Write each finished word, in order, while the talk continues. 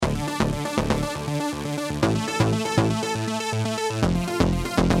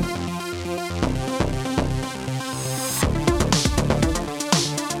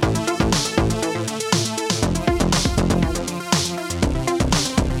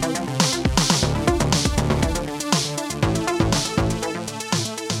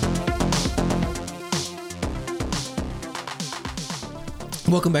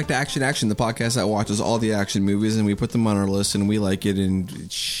Welcome back to Action Action, the podcast that watches all the action movies and we put them on our list and we like it and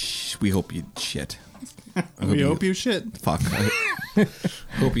we hope you shit. We hope you shit. Fuck.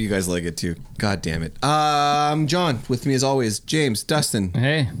 Hope you guys like it too. God damn it. John, with me as always, James, Dustin.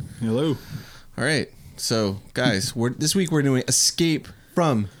 Hey. Hello. All right. So, guys, this week we're doing Escape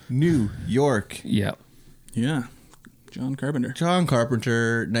from New York. Yep. Yeah. John Carpenter. John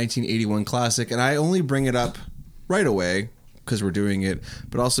Carpenter, 1981 classic. And I only bring it up right away because we're doing it,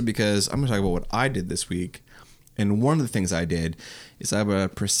 but also because I'm going to talk about what I did this week. And one of the things I did is I have a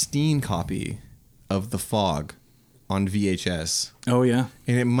pristine copy of The Fog on VHS. Oh, yeah.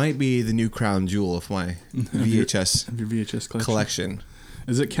 And it might be the new crown jewel of my VHS Of your VHS collection.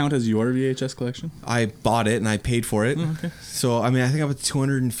 Does it count as your VHS collection? I bought it and I paid for it. Oh, okay. So, I mean, I think I'm at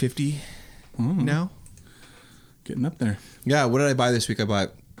 250 now. Getting up there. Yeah, what did I buy this week? I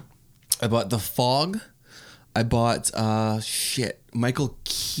bought The Fog. I bought Michael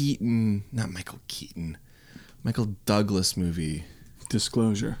Douglas movie.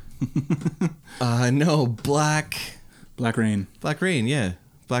 Disclosure. No, Black Rain. Yeah.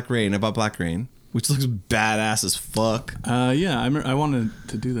 Black Rain. I bought Black Rain, which looks badass as fuck. Yeah, I wanted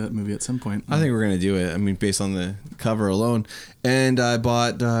to do that movie at some point. I think we're gonna do it. I mean, based on the cover alone. And I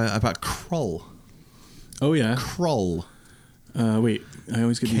bought Krull. Oh, yeah. Krull. Wait, I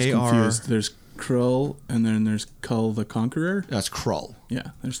always get these confused. There's Krull, and then there's Kull the Conqueror. That's Krull.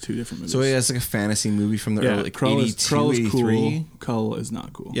 Yeah, there's two different movies. So yeah, it's like a fantasy movie from the early Krull 82, Krull is 83. cool. Kull is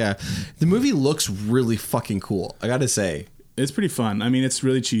not cool. Yeah, the movie looks really fucking cool. I gotta say, It's pretty fun. I mean, it's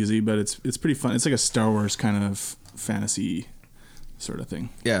really cheesy, but it's pretty fun. It's like a Star Wars kind of fantasy sort of thing.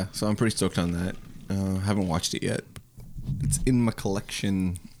 yeah. So I'm pretty stoked on that. Haven't watched it yet. It's in my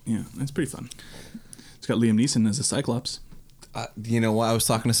collection. Yeah, it's pretty fun. It's got Liam Neeson as a Cyclops. You know what? I was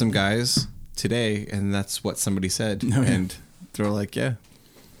talking to some guys today, and that's what somebody said, Oh, yeah. and they're like, "Yeah,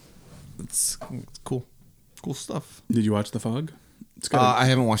 it's cool stuff." Did you watch The Fog? It's got I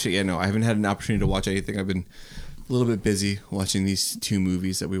haven't watched it yet. No, I haven't had an opportunity to watch anything. I've been a little bit busy watching these two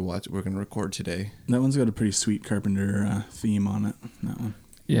movies that we're going to record today. that one's got a pretty sweet Carpenter theme on it. That one,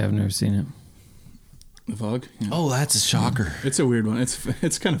 Yeah, I've never seen it. The Fog. Yeah. Oh, that's a shocker. It's a weird one.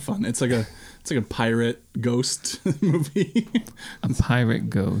 It's kind of fun. It's like a pirate ghost movie. A pirate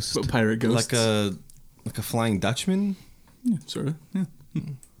ghost. But pirate ghosts. Like a Flying Dutchman. Yeah, sort of. Yeah.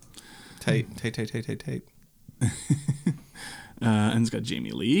 Tight. And it's got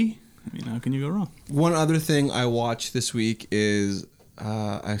Jamie Lee. I mean, how can you go wrong? One other thing I watched this week is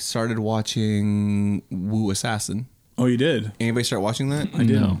I started watching Wu Assassin. Oh, you did? Anybody start watching that? I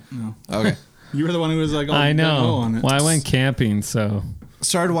did. No. Okay. You were the one who was like, oh, I know. on it. Well, I went camping, so.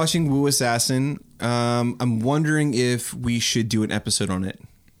 Started watching Wu Assassin. I'm wondering if we should do an episode on it.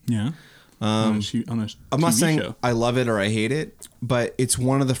 Yeah. On a I'm not TV saying show. I love it or I hate it, but it's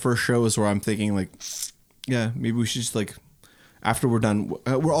one of the first shows where I'm thinking like, yeah, maybe we should just like, after we're done,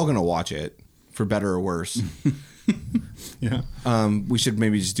 we're all gonna watch it for better or worse. Yeah. We should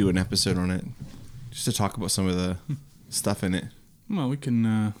maybe just do an episode on it, just to talk about some of the stuff in it. Well, we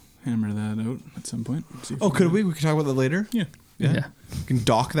can hammer that out at some point. See if Could we? We could talk about that later. Yeah. Yeah. We can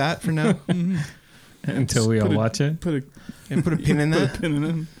dock that for now. Until we all watch it. Put a And put a pin in that. pin in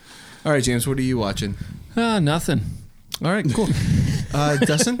it. All right, James, what are you watching? Nothing. All right, cool.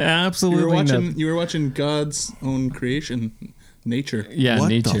 Dustin? Absolutely nothing. You were watching God's own creation, nature. Yeah, what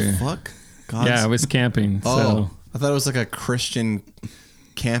nature. the fuck? Yeah, I was camping. Oh, So. I thought it was like a Christian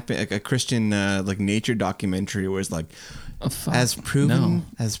camping, like a Christian like nature documentary where it's like, Oh, fuck. as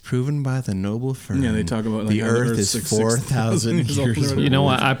proven by the noble firm. Yeah, they talk about like the how Earth is 6,000 4,000 years old. old. You know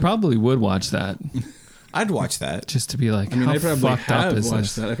what? I probably would watch that I'd watch that. just to be like, I mean, how I probably fucked up have is watched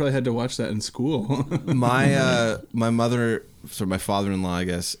this? that. I probably had to watch that in school. My mother, so my father-in-law, I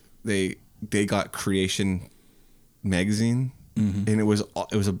guess they got Creation magazine, and it was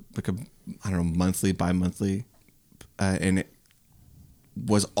like a I don't know, monthly, bi-monthly, and it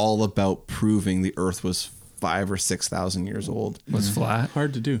was all about proving the Earth was 5,000 or 6,000 years old. Was flat.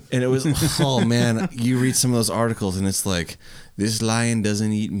 Hard to do. And it was, oh man, you read some of those articles and it's like, this lion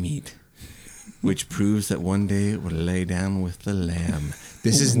doesn't eat meat, which proves that one day it will lay down with the lamb.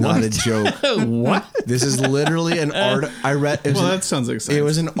 This is not a joke. What? This is literally an I read. Well, that sounds like science. It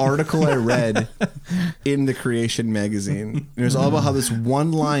was an article I read in the Creation magazine. It was all about how this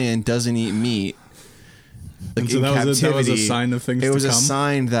one lion doesn't eat meat. Like, and so that was a sign of things to come? It was a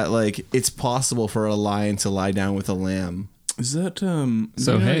sign that like it's possible for a lion to lie down with a lamb. Is that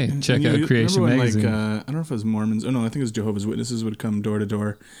So, hey, check out Creation remember when, magazine. I don't know if it was Mormons. Oh no, I think it was Jehovah's Witnesses would come door to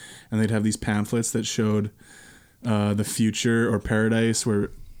door, and they'd have these pamphlets that showed the future or paradise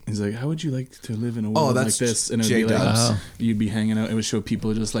where He's like, how would you like to live in a world like this? And it would be like, you'd be hanging out. It would show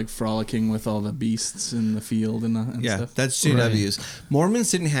people just like frolicking with all the beasts in the field and stuff. That's JW's. Right.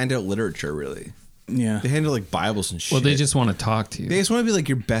 Mormons didn't hand out literature, really. Yeah. They hand out like Bibles and shit. Well, they just want to talk to you. They just want to be like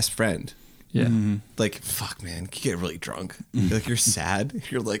your best friend. Yeah. Mm-hmm. Like, fuck, man. You get really drunk. Like, you're sad.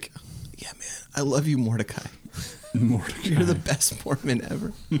 You're like, yeah, man. I love you, Mordecai. Mordecai. You're the best Mormon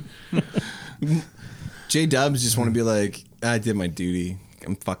ever. J-Dubs just want to be like, I did my duty.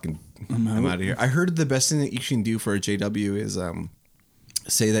 I'm out of here. I heard the best thing that you can do for a JW is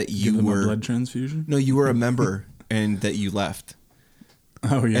say that you were a blood transfusion. No, you were a member and that you left.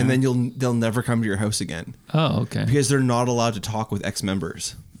 Oh yeah. And then they'll never come to your house again. Oh, okay. Because they're not allowed to talk with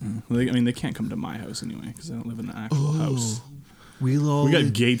ex-members. They can't come to my house anyway because I don't live in the actual house. We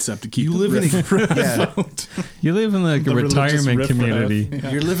got gates up to keep. You live You live in like a retirement community.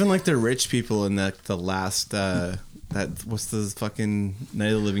 Yeah. You're living like the rich people in the last what's the fucking Night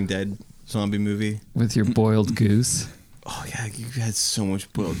of the Living Dead zombie movie with your boiled goose. Oh yeah, you had so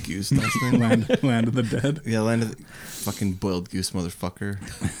much boiled goose. That Land of the Dead. Yeah, Land of the fucking boiled goose, motherfucker.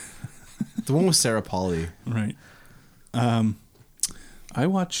 The one with Sarah Polley. Right. I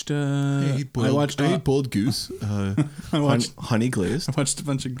watched. I ate boiled goose. I watched honey glazed. I watched a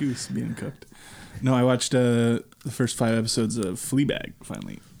bunch of goose being cooked. No, I watched the first 5 episodes of Fleabag.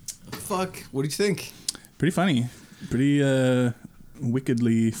 Finally. Fuck! What do you think? Pretty funny. Pretty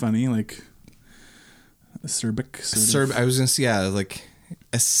wickedly funny. Like acerbic. I was gonna say like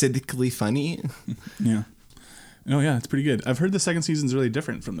acidically funny. Yeah. Oh yeah, it's pretty good. I've heard the second season's really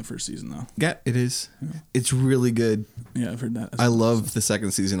different from the first season though. Yeah, it is. Yeah. It's really good. Yeah, I've heard that. I love the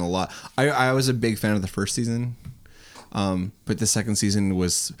second season a lot. I was a big fan of the first season, but the second season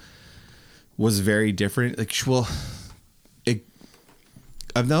was very different. Like, well,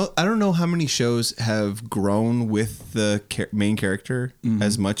 I don't know how many shows have grown with the main character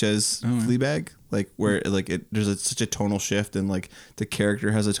as much as Fleabag. Like where there's such a tonal shift and like the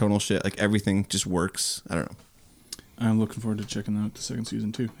character has a tonal shift. Like everything just works. I don't know. I'm looking forward to checking out the second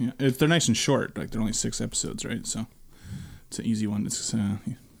season too. Yeah, they're nice and short. Like they're only 6 episodes, right? So it's an easy one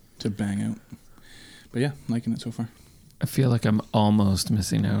to bang out. But yeah, I'm liking it so far. I feel like I'm almost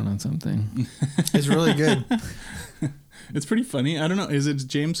missing out on something. It's really good. It's pretty funny. I don't know. Is it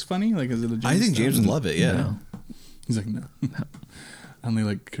James funny? Like, is it a James? I think James would love it. Yeah. No. He's like, no. I only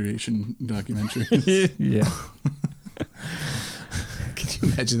like creation documentaries. Yeah. Can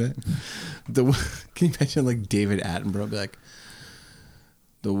you imagine that? Can you imagine like David Attenborough be like,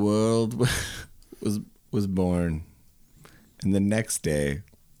 the world was born, and the next day,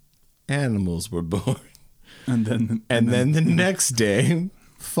 animals were born, and then the next day,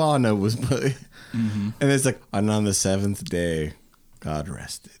 fauna was born, and it's like, and on the 7th day, God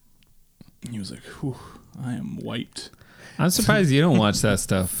rested. He was like, whew, I am wiped. I'm surprised you don't watch that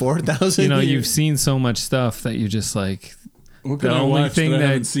stuff. 4,000 You know, years. You've seen so much stuff that you're just like, the only thing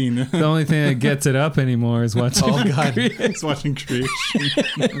that gets it up anymore is watching. Oh God, it's watching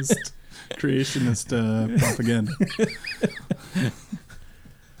creationist propaganda.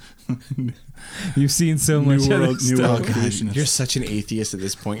 You've seen so much world, other stuff. creationist. You're such an atheist at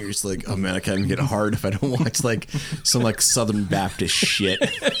this point. You're just like, oh man, I can't get hard if I don't watch like some like Southern Baptist shit.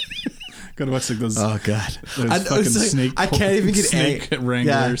 Gotta watch like those. Oh God, those fucking snake. I can't even get snake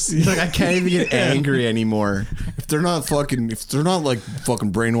wranglers. Yeah. Like I can't even get angry anymore. If they're not like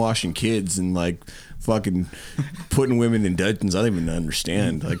fucking brainwashing kids and like fucking putting women in dungeons, I don't even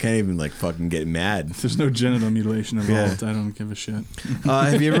understand. I can't even like fucking get mad. There's no genital mutilation involved. I don't give a shit.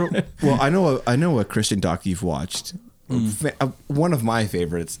 Have you ever? Well, I know a Christian doc you've watched. One of my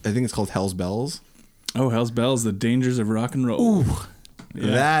favorites. I think it's called Hell's Bells. Oh, Hell's Bells: The Dangers of Rock and Roll. Ooh.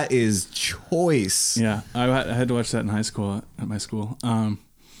 Yeah. That is choice. Yeah, I had to watch that in high school at my school. And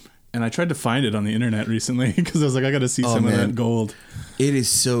I tried to find it on the internet recently because I was like, I got to see some of that gold. It is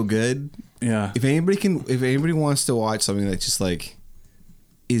so good. Yeah. If anybody wants to watch something that just like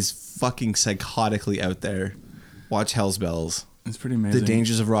is fucking psychotically out there, watch Hell's Bells. It's pretty amazing. The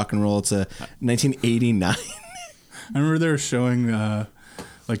Dangers of Rock and Roll. It's a 1989. I remember they were showing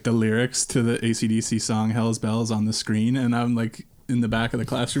like the lyrics to the AC/DC song Hell's Bells on the screen, and I'm like in the back of the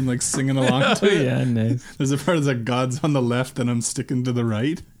classroom like singing along to it. Yeah, nice. There's a part that's like God's on the left and I'm sticking to the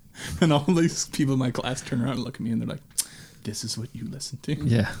right, and all these people in my class turn around and look at me and they're like, this is what you listen to?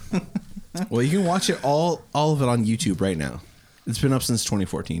 Yeah. Well, you can watch it all of it on YouTube right now. It's been up since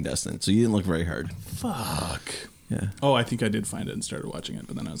 2014, Dustin, so you didn't look very hard. Fuck. Yeah. Oh, I think I did find it and started watching it,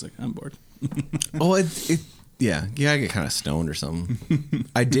 but then I was like, I'm bored. Oh, yeah, I get kind of stoned or something.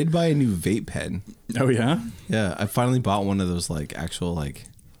 I did buy a new vape pen. Oh yeah? Yeah, I finally bought one of those like actual like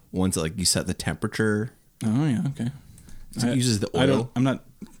ones that like you set the temperature. Oh yeah, okay. It uses the oil. I'm not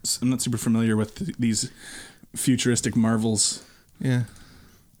super familiar with these futuristic marvels. Yeah.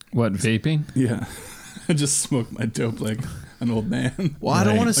 What, vaping? Yeah. I just smoke my dope like an old man. Well, I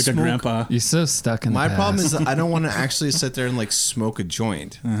don't want to like smoke. a grandpa. You're so stuck in the My past. problem is that I don't want to actually sit there and like smoke a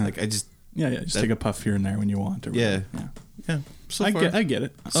joint. Like I just Just take a puff here and there when you want. Or Yeah. whatever. yeah. So I far- get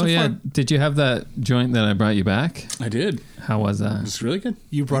it. Oh, yeah. Did you have that joint that I brought you back? I did. How was that? It's really good.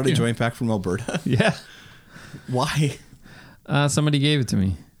 You brought Thank a you. joint back from Alberta. Yeah. Why? Somebody gave it to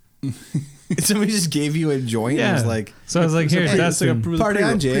me. Somebody just gave you a joint. And was like, so I was like, here, It's that's like a like party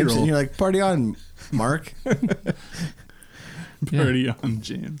on, James, pre-roll. and you're like, party on, Mark. Party on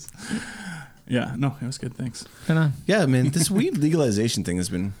James. Yeah, no, it was good. Thanks. Yeah, man, this weed legalization thing has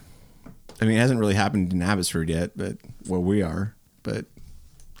been. I mean, it hasn't really happened in Abbotsford yet, but where we are. But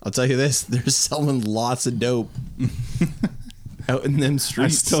I'll tell you this: they're selling lots of dope out in them I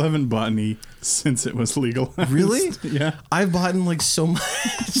streets. still haven't bought any since it was legal. Really? Yeah. I've bought in like so much.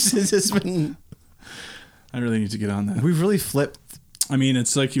 It's been. I really need to get on that. We've really flipped. I mean,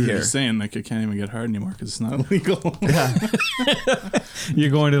 it's like you were Here. just saying, like it can't even get hard anymore because it's not illegal. Yeah,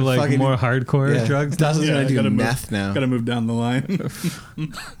 you're going to like Fucking- more hardcore yeah. drugs. Dustin's Yeah, gonna do gotta meth now. Gotta move down the line.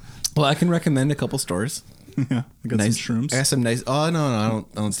 Well, I can recommend a couple stores. Yeah, I got Nice some shrooms. I got some nice. Oh no, I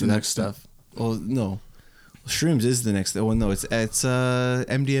don't do the that next stuff. Well, no, shrooms is the next. Oh no, it's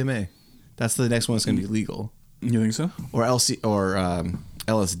MDMA. That's the next one that's gonna be legal, You think so? or LSD. Oh,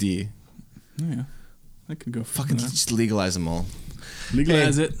 yeah, I could go. Fucking just legalize them all.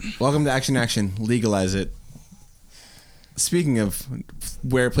 legalize Hey, it. Welcome to Action. Legalize it. Speaking of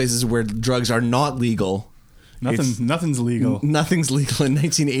places where drugs are not legal. Nothing's legal. Nothing's legal in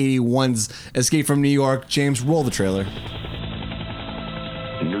 1981's Escape from New York. James, roll the trailer.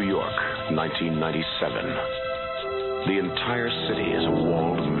 New York, 1997. The entire city is a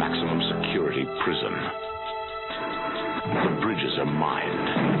walled maximum security prison. The bridges are mined.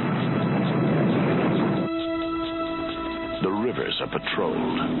 The rivers are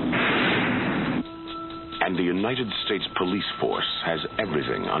patrolled. And the United States Police Force has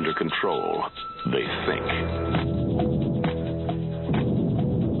everything under control, they think.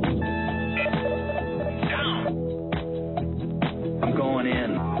 I'm going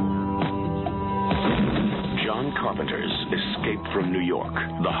in. John Carpenter's Escape from New York,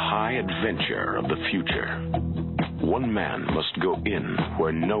 the high adventure of the future. One man must go in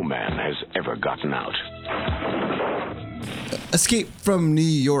where no man has ever gotten out. Escape from New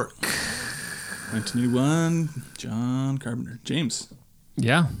York. 1981. John Carpenter. James,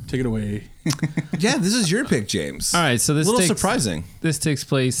 Yeah. take it away. Yeah, this is your pick, James. All right. So this a little takes, surprising. This takes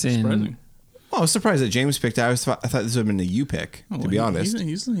place in. Surprising. Well, I was surprised that James picked it. I thought this would have been a you pick, to be honest.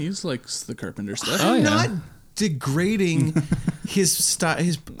 He's likes the Carpenter stuff. Oh, I'm yeah. not degrading his style.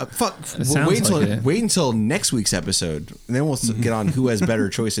 His fuck. sounds Wait until next week's episode, and then we'll get on who has better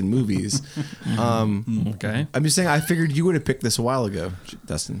choice in movies. Okay. I'm just saying. I figured you would have picked this a while ago,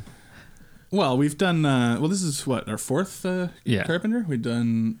 Dustin. Well, we've done. This is what our fourth Yeah. Carpenter. We've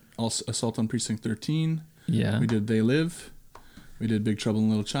done Assault on Precinct 13. Yeah. We did They Live. We did Big Trouble in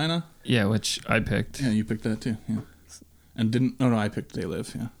Little China. Yeah, which I picked. Yeah, you picked that too. Yeah, and didn't. Oh no, I picked They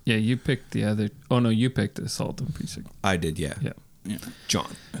Live. Yeah, Yeah, you picked the other. Oh no, you picked Assault on Precinct. I did, yeah. Yeah. yeah,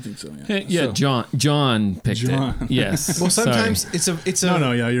 John. I think so. Yeah, Hey, yeah, So- John picked John. it. Yes. Well, Sorry. sometimes it's a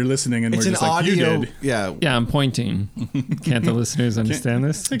No, yeah, you're listening, and it's we're an just like you audio. did. Yeah. Yeah, I'm pointing. Can't the listeners understand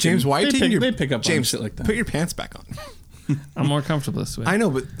this? James, why are you taking your They pick up on James? shit like that. Put your pants back on. I'm more comfortable this way. I know,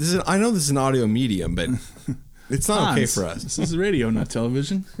 but I know this is an audio medium, but it's not okay Hans, for us. This is radio, not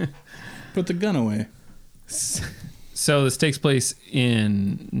television. Put the gun away. So this takes place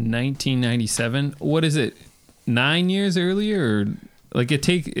in 1997. What is it? 9 years earlier, or like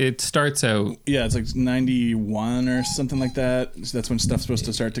it starts out. Yeah, it's like 91 or something like that. So that's when stuff's supposed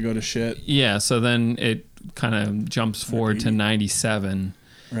to start to go to shit. Yeah. So then it kind of jumps forward to 97,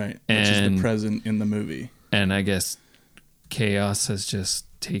 Right. Which is And- the present in the movie. and I guess chaos has just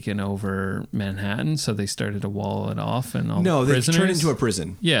taken over Manhattan. So they started to wall it off, and all No, the they prisoners turned into a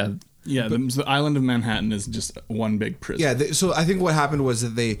prison. Yeah. Yeah, the island of Manhattan is just one big prison. Yeah, so I think what happened was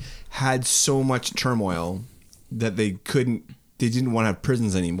that they had so much turmoil that they didn't want to have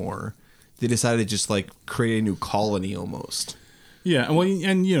prisons anymore. They decided to just like create a new colony almost. Yeah, well,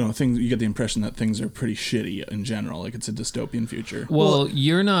 and you know, you get the impression that things are pretty shitty in general. Like it's a dystopian future. Well,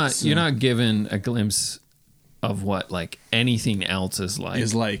 you're not given a glimpse of what like anything else is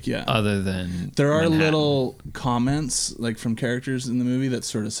like. Yeah. Other than There are Manhattan. little comments like from characters in the movie that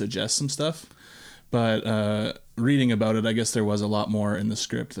sort of suggest some stuff, but reading about it, I guess there was a lot more in the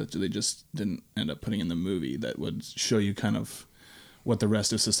script that they just didn't end up putting in the movie that would show you kind of what the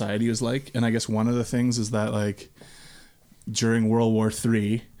rest of society is like. And I guess one of the things is that like during World War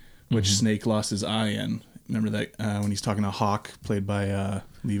III, which Snake lost his eye in. Remember that when he's talking to Hawk, played by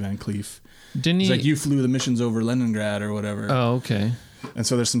Lee Van Cleef. Didn't He's he? like, you flew the missions over Leningrad or whatever. Oh, okay. And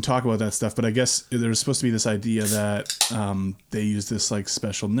so there's some talk about that stuff, but I guess there's supposed to be this idea that they used this like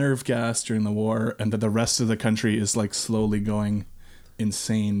special nerve gas during the war, and that the rest of the country is like slowly going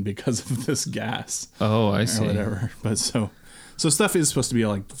insane because of this gas. Oh, I Or see. whatever. But so stuff is supposed to be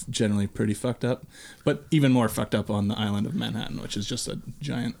like generally pretty fucked up, but even more fucked up on the island of Manhattan, which is just a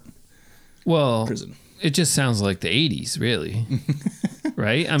giant Well, prison. it just sounds like the 80s, really.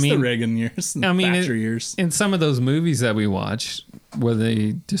 Right? I It's the mean, Reagan years, the Thatcher years. in some of those movies that we watch where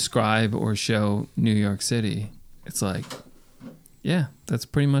they describe or show New York City, it's like, yeah, that's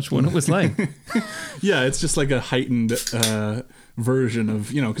pretty much what it was like. Yeah, it's just like a heightened version of,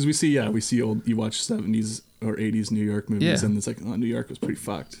 because we see you watch 70s or 80s New York movies, Yeah. and it's like, oh, New York was pretty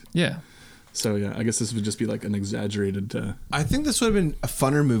fucked. Yeah. So yeah, I guess this would just be like an exaggerated. I think this would have been a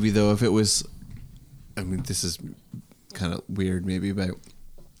funner movie though if it was. I mean, this is kind of weird, maybe, but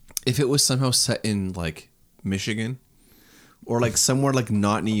if it was somehow set in like Michigan, or like somewhere like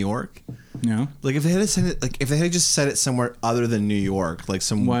not New York, like if they had set it, like if they had just set it somewhere other than New York, like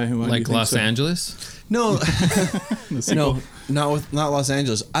some Why do you Like think Los so? Angeles? no, The sequel? no, not Los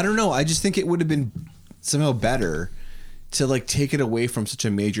Angeles. I don't know. I just think it would have been somehow better to like take it away from such a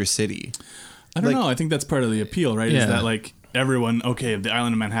major city. I don't like- know. I think that's part of the appeal, right? Yeah. Is that like everyone? Okay, the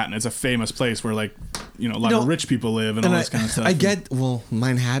island of Manhattan. It's a famous place where like a lot No. of rich people live and all this kind of stuff. I get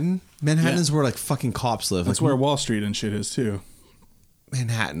Manhattan is where like fucking cops live. That's like, where Wall Street and shit is too.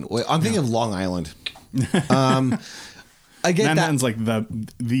 Manhattan. Wait, I'm thinking of Long Island. I get Manhattan's like the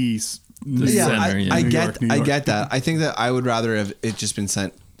yeah, center, yeah. I New get York, New I York. get that. I think that I would rather have it just been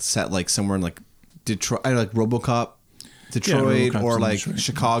set like somewhere in like Detroit, like RoboCop, Detroit, RoboCop's or in like Detroit.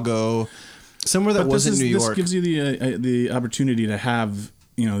 Chicago, somewhere that But wasn't New York. This gives you the opportunity to have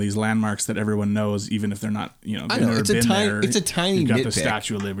these landmarks that everyone knows, even if they're not I know, it's a tiny You got the nitpick.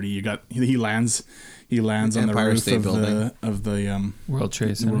 Statue of Liberty. You got he lands on the Empire roof State of Building. the World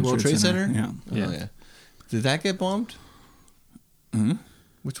Trade Center. World Trade Center? Yeah. Oh, yeah. Did that get bombed? Mm-hmm.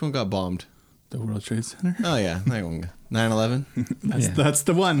 Which one got bombed? The World Trade Center. Oh yeah, that one. 9/11. That's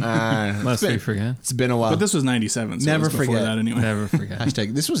the one. Lest we forget. It's been a while. But this was 97. So Never it was before forget. that anyway. Never forget.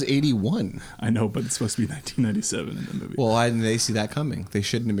 Hashtag. This was 81. I know, but it's supposed to be 1997 in the movie. Well, why didn't they see that coming? They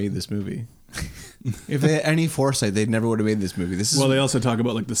shouldn't have made this movie. If they had any foresight, they never would have made this movie. This is Well, they also talk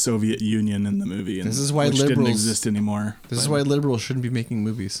about like the Soviet Union in the movie. And, This is why which didn't liberals- exist anymore. this is why liberals shouldn't be making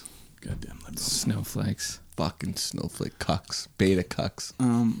movies. Goddamn liberals. Snowflakes. Fucking snowflake cucks, beta cucks.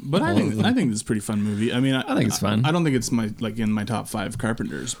 But I think this is a pretty fun movie. I mean, I think it's fun. I don't think it's in my top 5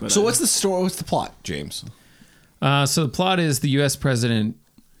 Carpenters. But So what's the story? What's the plot, James? So the plot is the U.S. president,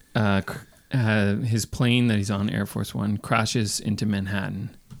 his plane that he's on, Air Force One, crashes into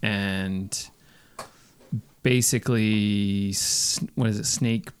Manhattan, and basically, what is it?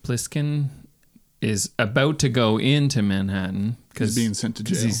 Snake Plissken is about to go into Manhattan He's being sent to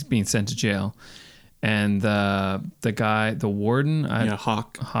jail. He's being sent to jail, and the guy, the warden,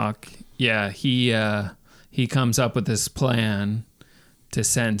 Hawk. yeah, he comes up with this plan to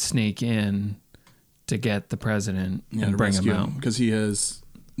send Snake in to get the president and bring him out. because he has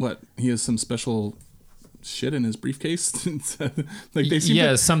some special shit in his briefcase. Like they seem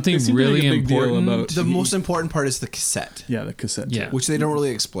Yeah, to- something they seem to make really a big deal important. about The most important part is the cassette, the cassette. Yeah. tape. which they don't really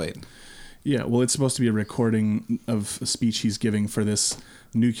explain. Yeah, well, it's supposed to be a recording of a speech he's giving for this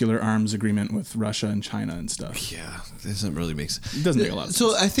nuclear arms agreement with Russia and China and stuff. Yeah, this doesn't really make sense. It doesn't make a lot of So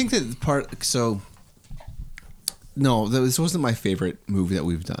sense. I think that part. So no, this wasn't my favorite movie that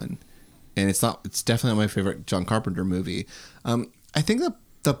we've done, and it's not. It's definitely not my favorite John Carpenter movie. I think that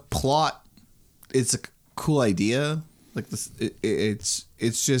the plot, it's a cool idea. Like this, it's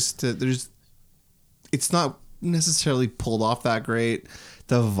just it's not necessarily pulled off that great.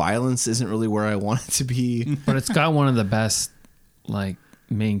 The violence isn't really where I want it to be. But it's got one of the best like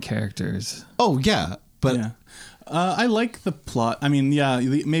main characters. Oh yeah, but Yeah. I like the plot. I mean,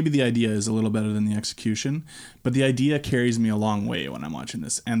 maybe the idea is a little better than the execution, but the idea carries me a long way when I'm watching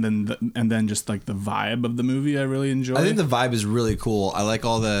this. And then just like the vibe of the movie, I really enjoy. I think the vibe is really cool. I like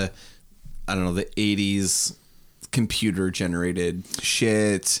all the 80s computer generated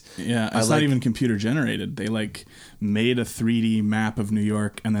shit. Yeah, I it's like- not even computer generated. They like made a 3D map of New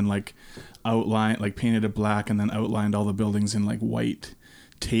York and then like painted it black and then outlined all the buildings in like white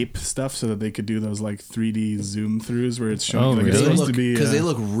tape stuff so that they could do those like 3D zoom throughs where it's showing like it's really? supposed to be Because they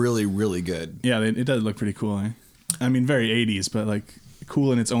look really, really good. yeah, it does look pretty cool. I mean, very 80s, but like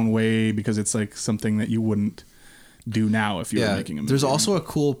cool in its own way because it's like something that you wouldn't do now if you were making a movie. There's also a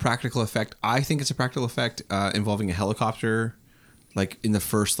cool practical effect. I think it's a practical effect involving a helicopter, like in the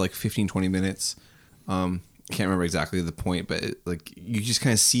first like 15, 20 minutes. I can't remember exactly the point, but like you just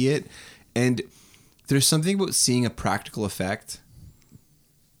kind of see it. And there's something about seeing a practical effect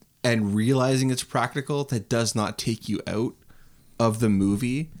and realizing it's practical that does not take you out of the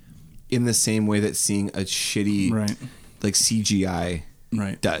movie in the same way that seeing a shitty like CGI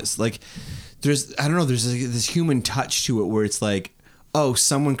does. Like there's like this human touch to it where it's like, oh,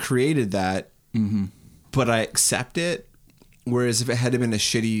 someone created that, but I accept it. Whereas if it had been a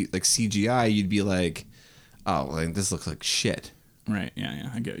shitty like CGI, you'd be like, oh, like this looks like shit. Right. Yeah.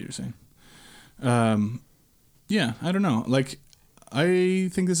 I get what you're saying. Yeah, I don't know. Like, I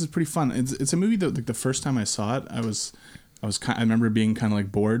think this is pretty fun. It's a movie that like the first time I saw it, I remember being kind of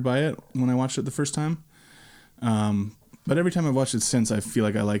like bored by it when I watched it the first time. But every time I've watched it since, I feel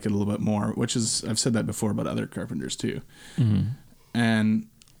like I like it a little bit more, which is, I've said that before about other Carpenters too. And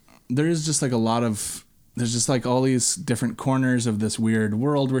there is just like there's just like all these different corners of this weird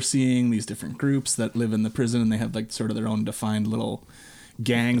world we're seeing, these different groups that live in the prison, and they have like sort of their own defined little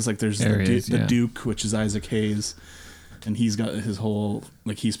gangs. Like there's the Duke, which is Isaac Hayes, and he's got his whole,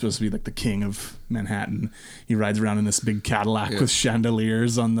 like, he's supposed to be like the king of Manhattan. He rides around in this big Cadillac with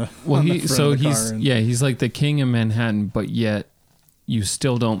chandeliers on the front of the car. He's like the king of Manhattan, but yet you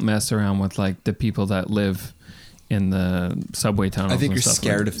still don't mess around with like the people that live in the subway tunnels. I think you're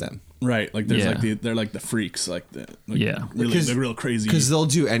scared of them. Right, like there's they're like the freaks, like the really the real crazy, because they'll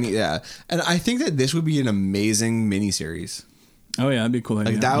do any and I think that this would be an amazing miniseries. Oh yeah, that'd be cool.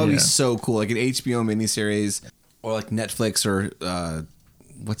 Like that would be so cool, like an HBO miniseries, or like Netflix, or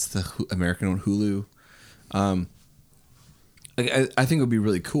what's the American one, Hulu. Like I think it would be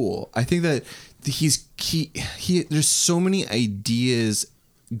really cool. I think that he there's so many ideas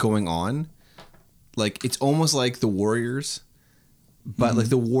going on. Like it's almost like the Warriors. But like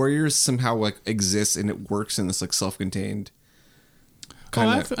the Warriors somehow like exists and it works in this like self-contained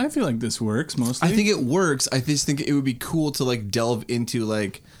kind of. I feel like this works mostly. I think it works. I just think it would be cool to like delve into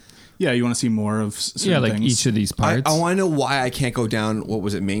like. Yeah, you want to see more of certain like things. each of these parts. I want to know why I can't go down. What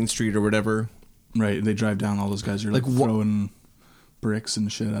was it, Main Street or whatever? Right, they drive down. All those guys are like throwing bricks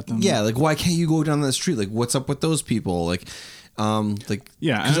and shit at them. Yeah, like why can't you go down the street? Like what's up with those people? Like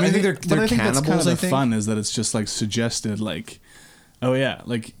yeah, I think they're cannibals. That's kind of the fun is that it's just like suggested like. Oh yeah,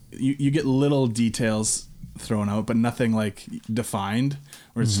 like you get little details thrown out, but nothing like defined.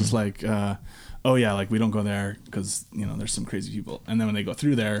 Where it's just like, oh yeah, like we don't go there because there's some crazy people. And then when they go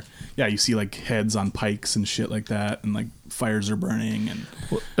through there, yeah, you see like heads on pikes and shit like that, and like fires are burning. And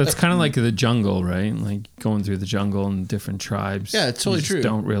it's kind of like the jungle, right? Like going through the jungle and different tribes. Yeah, it's totally true.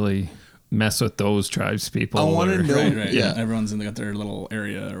 Don't really mess with those tribes people. I want to know. Right. Yeah, everyone's got their little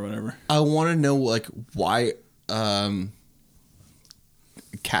area or whatever. I want to know like why.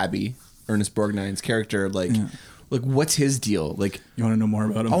 Cabby, Ernest Borgnine's character, like what's his deal? Like, you want to know more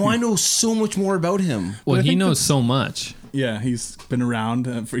about him? Oh, I know so much more about him. Well, he knows so much. Yeah, he's been around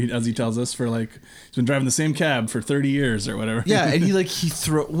as he tells us, for like he's been driving the same cab for 30 years or whatever. Yeah, and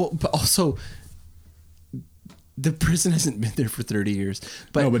but also the prison hasn't been there for 30 years.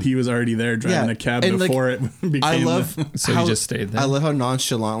 But but he was already there driving a cab before it became. I love so he just stayed there. I love how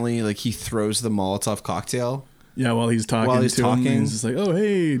nonchalantly like he throws the Molotov cocktail. Yeah, while he's talking him, he's just like, "Oh,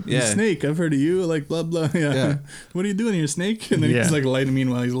 hey, Snake, I've heard of you." Like, blah blah. Yeah. What are you doing here, Snake? And then he's like lighting.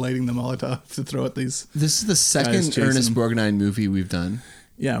 Meanwhile, he's lighting the Molotov to throw at these. This is the second Ernest Borgnine movie we've done.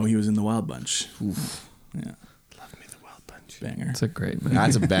 Yeah, well, he was in The Wild Bunch. Oof. Yeah, love me The Wild Bunch. Banger. It's a great movie.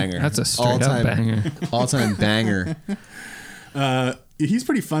 That's a banger. That's a straight up banger. All-time banger. He's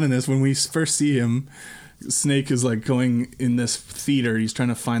pretty fun in this. When we first see him, Snake is like going in this theater. He's trying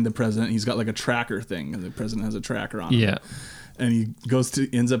to find the president. He's got like a tracker thing. The president has a tracker on him. Yeah. And he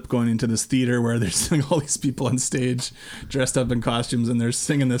ends up going into this theater where there's like all these people on stage dressed up in costumes and they're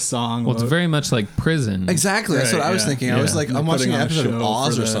singing this song. Well, it's very much like prison. Exactly. That's what I was thinking. I was like, I'm watching an episode of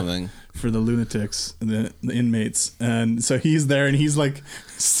Oz or something. For the lunatics, the inmates. And so he's there and he's like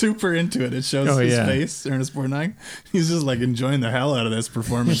super into it. It shows his face, Ernest Borgnine. He's just like enjoying the hell out of this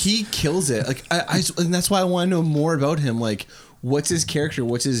performance. He kills it. Like and that's why I want to know more about him. Like, what's his character?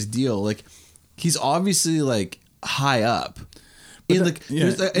 What's his deal? Like, he's obviously like high up. In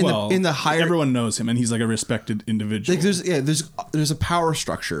the higher, everyone knows him, and he's like a respected individual. Like there's a power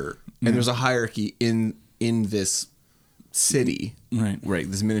structure and there's a hierarchy in this city, right?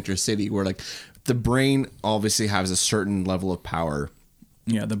 This miniature city where like the brain obviously has a certain level of power.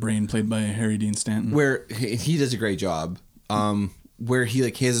 Yeah, the brain played by Harry Dean Stanton, where he does a great job. Where he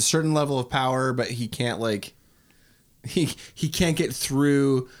has a certain level of power, but he can't he can't get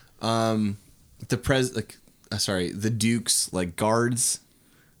through the the Duke's like guards,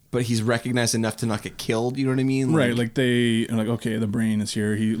 but he's recognized enough to not get killed. You know what I mean? Right. Like they are like, okay, the brain is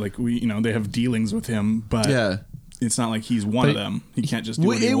here. He like they have dealings with him, but Yeah. it's not like he's one of them. He can't just do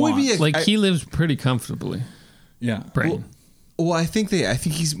what he it would wants. be Like he lives pretty comfortably. yeah. Brain. Well, I think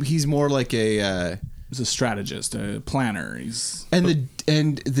he's more like a He's a strategist, a planner. He's and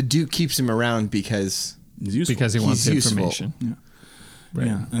the Duke keeps him around because useful. Because he wants He's useful. information. Yeah. Right.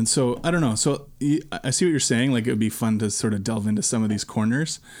 Yeah, and so I don't know. So I see what you're saying. Like it would be fun to sort of delve into some of these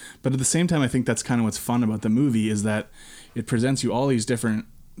corners, but at the same time, I think that's kind of what's fun about the movie is that it presents you all these different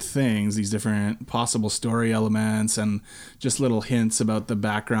things, these different possible story elements, and just little hints about the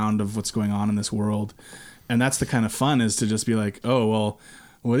background of what's going on in this world. And that's the kind of fun is to just be like, oh well,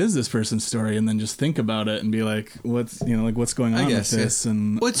 what is this person's story, and then just think about it and be like, what's going on with this? Yeah.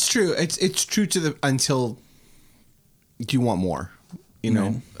 And well, it's true. It's true to until you want more. You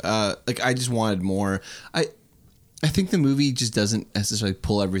know, like I just wanted more. I think the movie just doesn't necessarily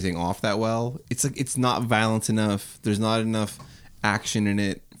pull everything off that well. It's like it's not violent enough. There's not enough action in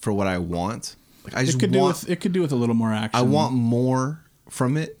it for what I want. Like I just it could do with a little more action. I want more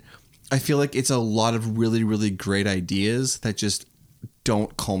from it. I feel like it's a lot of really, really great ideas that just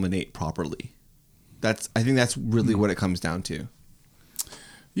don't culminate properly. I think that's really what it comes down to.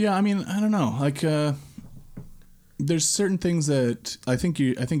 Yeah, I mean, I don't know. Like, there's certain things that I think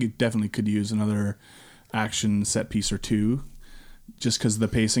it definitely could use another action set piece or two, just because the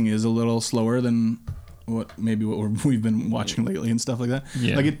pacing is a little slower than what we've been watching lately and stuff like that.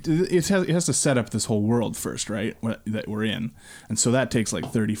 Yeah. Like it has to set up this whole world first, right? That we're in, and so that takes like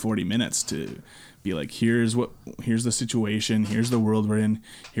 30-40 minutes to be like, here's the situation, here's the world we're in,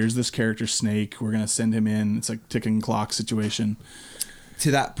 here's this character Snake, we're gonna send him in. It's like ticking clock situation. To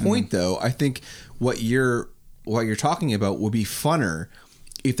that point, though, I think what you're talking about would be funner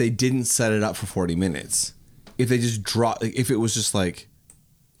if they didn't set it up for 40 minutes. If they just if it was just like,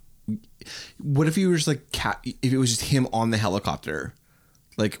 what if you were just like, if it was just him on the helicopter,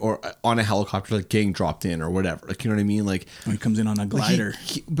 like, or on a helicopter, like getting dropped in or whatever, like, you know what I mean? Like When he comes in on a glider.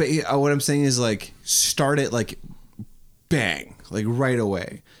 But what I'm saying is like, start it like bang, like right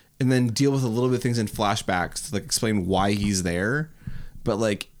away, and then deal with a little bit of things in flashbacks to like explain why he's there. But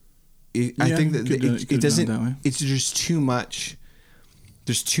like, I think that it doesn't. That way. It's just too much.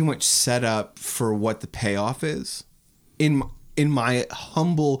 There's too much setup for what the payoff is. In my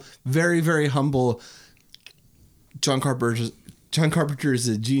humble, very, very humble, John Carpenter's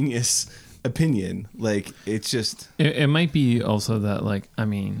a genius opinion. Like it's just. It might be also that like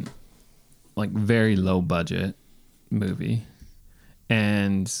very low budget movie.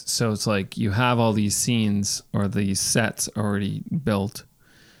 And so it's like you have all these scenes or these sets already built.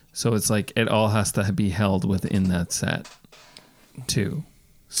 So it's like it all has to be held within that set too.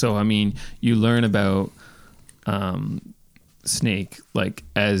 So, I mean, you learn about Snake like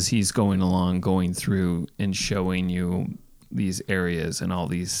as he's going along, going through and showing you these areas and all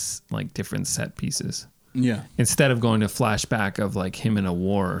these like different set pieces. Yeah. Instead of going to flashback of like him in a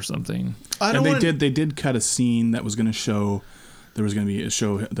war or something. They did cut a scene that was going to show. There was going to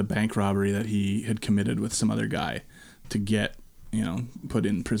be the bank robbery that he had committed with some other guy to get, put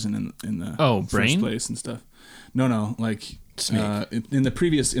in prison in the first Brain? place and stuff. No, like in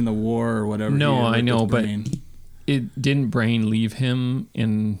the war or whatever. No, I know, but Brain. it didn't Brain leave him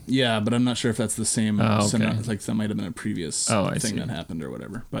in. Yeah, but I'm not sure if that's the same. Oh, okay. Like that might have been a previous I thing see. that happened or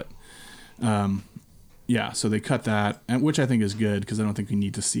whatever. But yeah, so they cut that, and which I think is good because I don't think we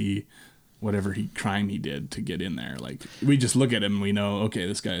need to see whatever crime he did to get in there. Like we just look at him and we know, okay,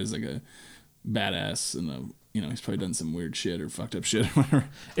 this guy is like a badass and he's probably done some weird shit or fucked up shit or whatever.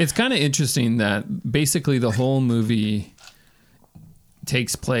 It's kind of interesting that basically the whole movie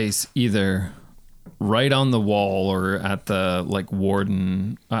takes place either right on the wall or at the like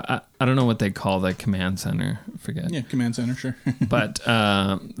warden. I don't know what they call that command center. I forget. Yeah, command center, sure. But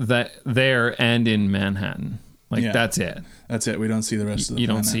that there and in Manhattan. Like Yeah. That's it. That's it. We don't see the rest of the You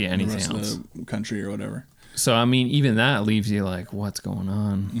don't planet, see the anything rest else. of the country or whatever. So I mean, even that leaves you like, what's going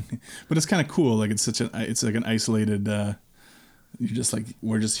on? But it's kind of cool. Like it's like an isolated. You're just like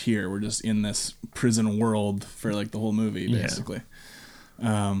we're just here. We're just in this prison world for like the whole movie, basically.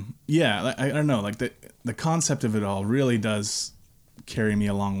 Yeah, I don't know. Like the concept of it all really does carry me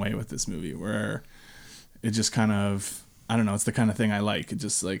a long way with this movie, where it just kind of I don't know. It's the kind of thing I like. It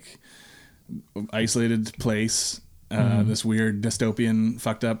just like isolated place. This weird dystopian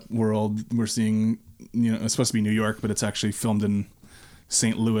fucked up world we're seeing, it's supposed to be New York, but it's actually filmed in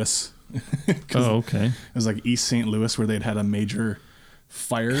St. Louis. Oh, okay. It was like East St. Louis where they'd had a major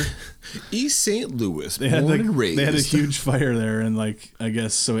fire. East St. Louis, They had born like and raised. they had a huge fire there, and like I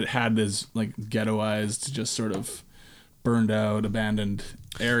guess so it had this like ghettoized, just sort of burned out, abandoned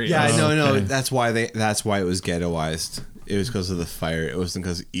area. Yeah, I know. Okay. That's why it was ghettoized. It was because of the fire. It wasn't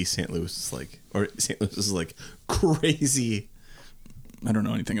because East St. Louis is like, or St. Louis is like crazy. I don't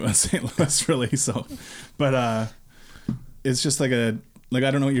know anything about St. Louis really, so, but it's just like I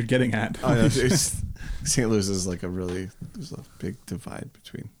don't know what you're getting at. Oh, no, St. Louis is like there's a big divide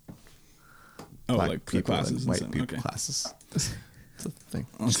between black like the people classes and and white stuff. people Okay. classes. That's the thing.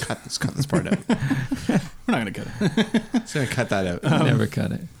 Just cut this part out. We're not gonna cut it. Just gonna cut that out. Never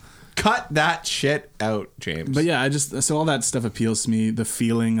cut it. Cut that shit out, James. But yeah, so all that stuff appeals to me. The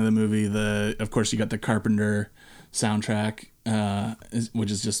feeling of the movie. Of course, you got the Carpenter soundtrack, which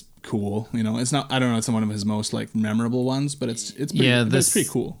is just cool. You know, it's not. I don't know. It's one of his most like memorable ones, but it's pretty, it's pretty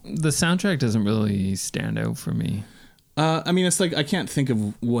cool. The soundtrack doesn't really stand out for me. I mean, it's like I can't think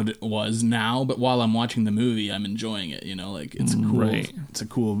of what it was now, but while I'm watching the movie, I'm enjoying it. You know, like it's cool. Right. It's a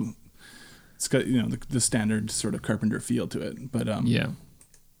cool. It's got the standard sort of Carpenter feel to it, but Yeah.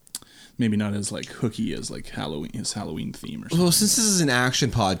 maybe not as like hooky as like his Halloween theme or something. Well, since this is an action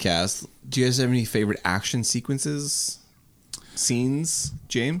podcast, do you guys have any favorite action scenes,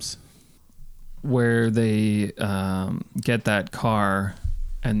 James? Where they get that car,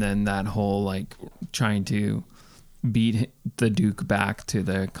 and then that whole like trying to beat the Duke back to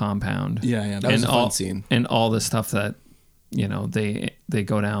the compound. Yeah. That was and a fun all, scene. and all the stuff that they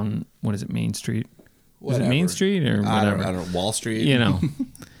go down. What is it, Main Street? Is it Main Whatever. Street or I whatever? don't know, Wall Street. You know.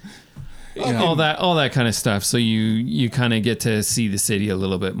 all that kind of stuff. So you kind of get to see the city a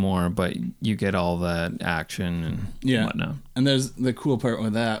little bit more, but you get all that action and whatnot. And there's the cool part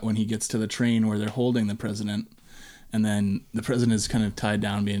with that when he gets to the train where they're holding the president, and then the president is kind of tied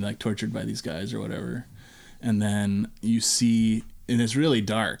down, being like tortured by these guys or whatever. And then you see, and it's really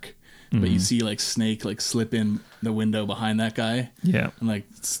dark, but you see like Snake like slip in the window behind that guy, Yeah. and like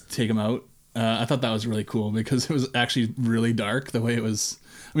take him out. I thought that was really cool because it was actually really dark the way it was.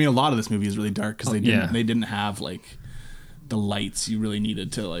 I mean, a lot of this movie is really dark because they didn't have like the lights you really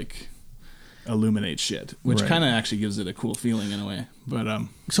needed to like illuminate shit, which Right. kind of actually gives it a cool feeling in a way. But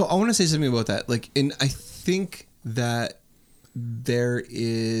So I want to say something about that. Like, and I think that there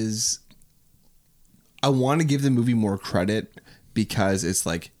is. I want to give the movie more credit because it's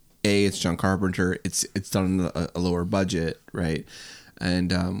like it's John Carpenter. It's done on a lower budget, right?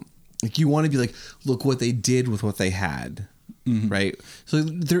 And like you want to be like, look what they did with what they had, right? So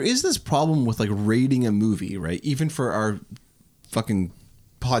there is this problem with like rating a movie, right? Even for our fucking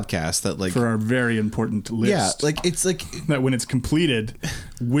podcast, that like for our very important list, yeah, like it's like that when it's completed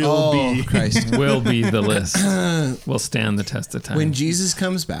will be Christ. Will be the list. Will stand the test of time. When Jesus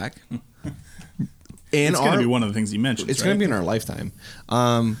comes back, and it's going to be one of the things he mentions. it's going to be in our lifetime.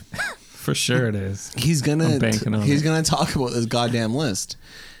 For sure it is. He's I'm gonna banking on he's it. gonna talk about this goddamn list.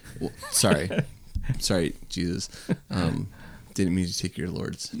 Well, sorry, Jesus. Didn't mean to take your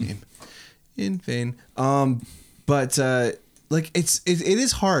Lord's name in vain. But like it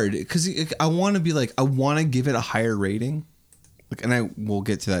is hard because I want to be like I want to give it a higher rating, like, and I will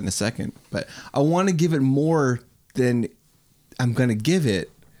get to that in a second. But I want to give it more than I'm gonna give it.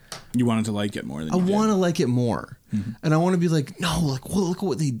 You wanted to like it more than I you did. want to like it more, and I want to be like, no, like, well, look at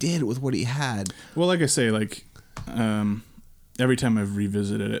what they did with what he had. Well, like I say, like every time I've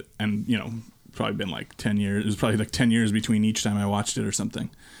revisited it, and probably been like 10 years. It was probably like 10 years between each time I watched it or something.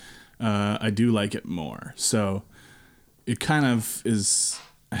 I do like it more, so it kind of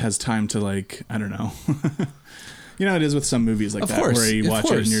has time to like I don't know. It is with some movies like Of that course, where you of watch it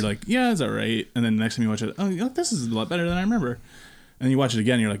course. and you're like, yeah, it's all right, and then the next time you watch it, oh, this is a lot better than I remember. And you watch it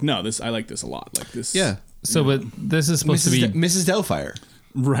again, you're like, no, I like this a lot. Like this, Yeah. So, but this is supposed to be. Mrs. Doubtfire.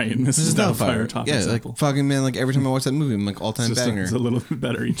 right. And this is Mrs. Doubtfire top Yeah, example. like fucking man, like every time I watch that movie, I'm like all time It's just banger. it's a little bit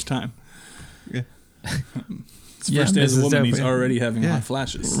better each time. Yeah. It's Yeah, first day as a Mrs. woman, he's Doubtfire. already having Yeah. hot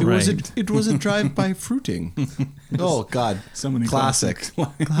flashes. It was Right. it was a drive-by fruiting. Oh God, So many classic,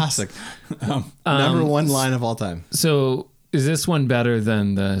 classic, Um, number one line of all time. So, is this one better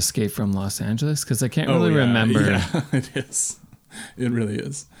than the Escape from Los Angeles? Because I can't really remember. Yeah, it is. It really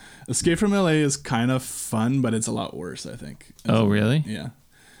is. Escape from LA is kind of fun, but it's a lot worse, I think. Oh, really? Yeah.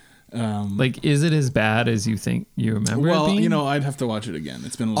 Like, is it as bad as you think you remember? it Well, being? I'd have to watch it again.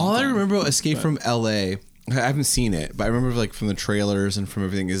 It's been a long All time. I remember about Escape from L.A. I haven't seen it, but I remember like from the trailers and from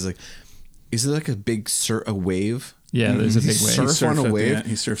everything is there like a big a wave? Yeah, there's a big He wave. surf on a wave?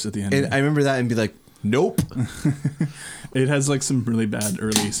 He surfs at the end. And I remember that and be like, nope. It has like some really bad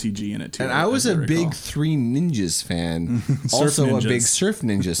early CG in it too. And I was as a recall. big Three Ninjas fan, also a Ninjas. big Surf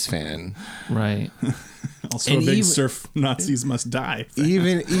Ninjas fan. Right. Also, And a big even- surf Nazis must die thing.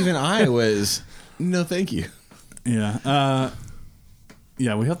 even I was no, thank you. Yeah.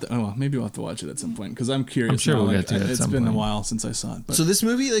 Yeah, we have to. Oh, well, maybe we'll have to watch it at some point because I'm curious. I'm sure now, we'll like, get to it at It's some been a point. while since I saw it. But So this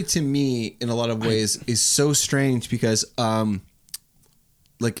movie, like to me, in a lot of ways, is so strange because,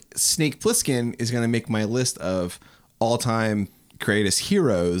 like Snake Plissken is going to make my list of all-time greatest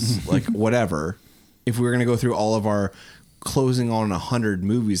heroes, like whatever. If we were going to go through all of our closing on 100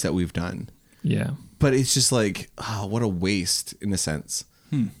 movies that we've done, Yeah. but it's just like, oh, what a waste in a sense.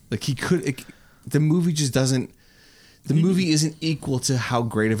 Like the movie just doesn't. The movie isn't equal to how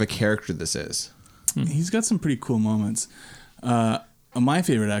great of a character this is. he's got some pretty cool moments. My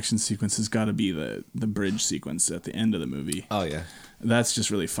favorite action sequence has got to be the bridge sequence at the end of the movie. Oh yeah. That's just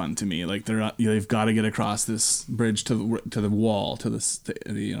really fun to me. Like they've got to get across this bridge to the wall, to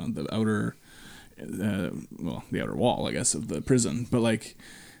the outer, the outer wall, I guess, of the prison. But like,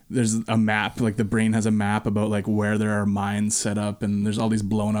 there's a map. Like the brain has a map about like where there are mines set up, and there's all these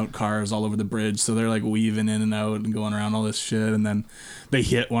blown out cars all over the bridge. So they're like weaving in and out and going around all this shit, and then they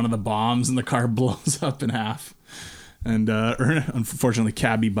hit one of the bombs, and the car blows up in half. And unfortunately,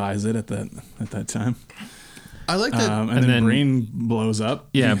 Cabby buys it at that time. I like that. And And then then- Brain blows up.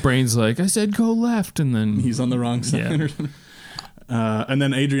 Yeah. Brain's like, I said go left, and then He's on the wrong side. Yeah. Or something. And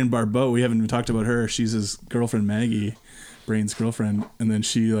then Adrienne Barbeau, we haven't even talked about her. She's his girlfriend, Maggie, Brain's girlfriend. And then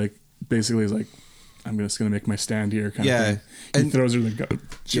she like basically is like, I'm just going to make my stand here kind Yeah. of thing. He And- throws her the gun.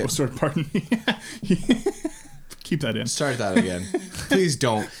 She Yeah. goes, sorry, pardon me. Keep that in. Start that again. Please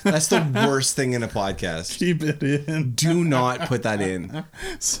don't. That's the worst thing in a podcast. Keep it in. Do not put that in.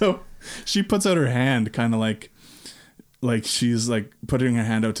 So she puts out her hand kind of like she's like putting her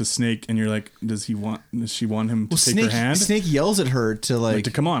hand out to Snake, and you're like, does she want him to take her hand? Snake yells at her to like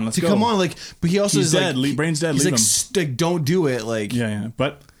to come on, let's to go. come on, like, but he also He's is dead. like, Brain's dead. He's Leave like, him. like, don't do it. Like, Yeah.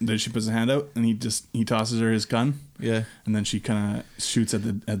 But then she puts his hand out, and he tosses her his gun. yeah. And then she kind of shoots at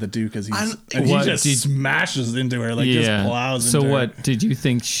the Duke as I he's don't- and he What just did- smashes into her, like just plows So into her. what did you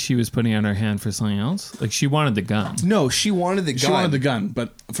think she was putting out her hand for something else? Like she wanted the gun. No, she wanted the gun. She wanted the gun,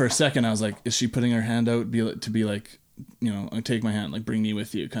 but for a second I was like, is she putting her hand out to be like, you know, take my hand, like bring me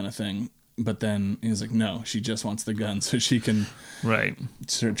with you kind of thing. But then he was like, no, she just wants the gun so she can Right.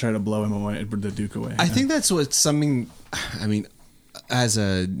 try to blow him away, the Duke away. I think that's what something. I mean, as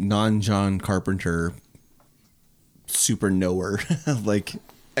a non-John Carpenter super knower, like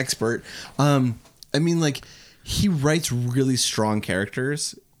expert, I mean, like he writes really strong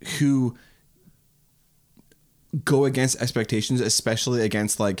characters who go against expectations, especially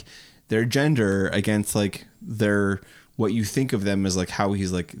against like their gender, against like their what you think of them as like how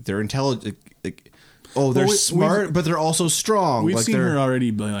he's like they're intelligent, like oh they're Well, smart, but they're also strong. We've like seen they're, her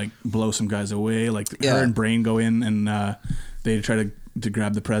already like blow some guys away. Like Yeah. her and Brain go in and they try to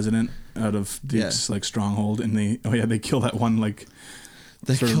grab the president out of Duke's like stronghold, and they kill that one like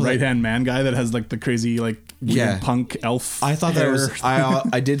They sort of kill- right hand man guy that has like the crazy like weird Yeah. punk elf. I thought that hair. was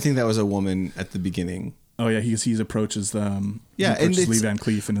I did think that was a woman at the beginning. Oh yeah, he approaches the Yeah, he approaches and Lee it's- Van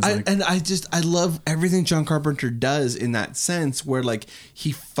Cleef and is like I love everything John Carpenter does in that sense where like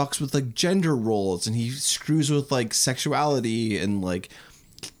he fucks with like gender roles and he screws with like sexuality and like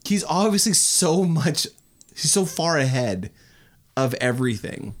he's obviously he's so far ahead of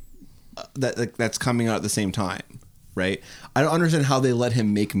everything that like, that's coming out at the same time, right? I don't understand how they let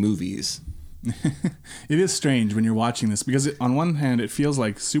him make movies. it is strange when you're watching this because on one hand it feels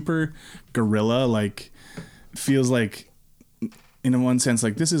like super guerrilla, like it feels like in one sense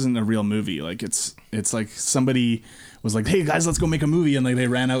like this isn't a real movie, like it's like somebody was like, hey guys, let's go make a movie, and like they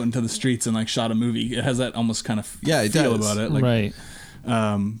ran out into the streets and like shot a movie. It has that almost kind of Yeah, it feel does. about it, like, Right.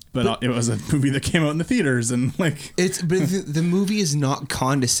 but it was a movie that came out in the theaters and like But the movie is not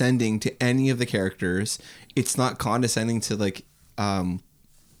condescending to any of the characters. It's not condescending to like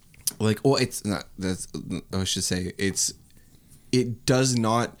it's not. That's I should say it does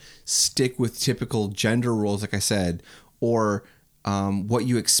not stick with typical gender roles, like I said, or what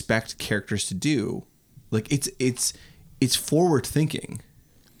you expect characters to do. Like it's forward thinking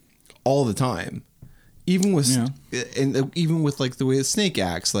all the time. Even with and even with like the way the Snake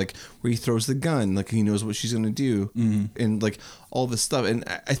acts, like where he throws the gun, like he knows what she's gonna do, and like all this stuff. And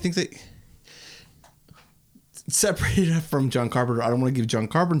I think that separated from John Carpenter, I don't want to give John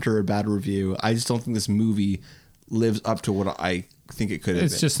Carpenter a bad review. I just don't think this movie lives up to what I think it could have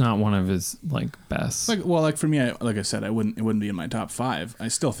It's been. just not one of his like best. like for me, like I said, it wouldn't be in my top 5. I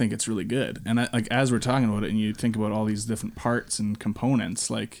still think it's really good, and like as we're talking about it, and you think about all these different parts and components,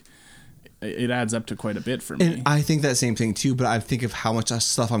 like it adds up to quite a bit for me. And I think that same thing too, but I think of how much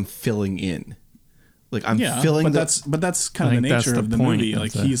stuff I'm filling in. Like I'm yeah, filling but that's kind I of the think that's nature the of the point movie. of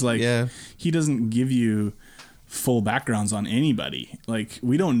Like the- he's like Yeah. he doesn't give you full backgrounds on anybody. Like,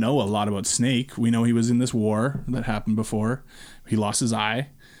 we don't know a lot about Snake. We know he was in this war that happened before. He lost his eye,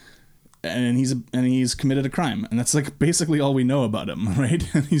 and he's committed a crime, and that's like basically all we know about him, right?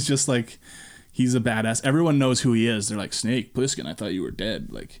 And he's just like, he's a badass. Everyone knows who he is. They're like, Snake Plissken, I thought you were dead.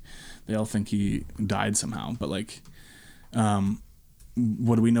 Like, they all think he died somehow. But like,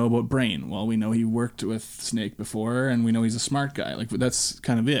 what do we know about Brain? Well, we know he worked with Snake before, and we know he's a smart guy. Like, that's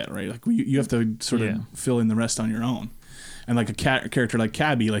kind of it, right? Like, you have to sort of fill in the rest on your own. And like a character like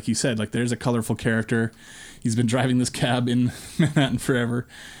Cabby, like you said, like there's a colorful character. He's been driving this cab in Manhattan forever.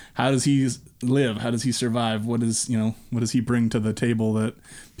 How does he live? How does he survive? What does he bring to the table that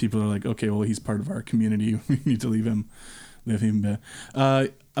people are like, okay, well, he's part of our community. We need to leave him be. I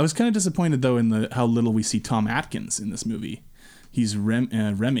was kind of disappointed though in how little we see Tom Atkins in this movie. He's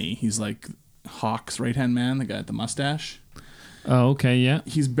Remy. He's like Hawk's right-hand man, the guy with the mustache. Oh, okay, yeah.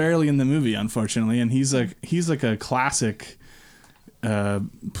 He's barely in the movie, unfortunately, and he's like a classic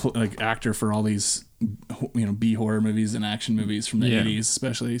like actor for all these B horror movies and action movies from the 80s,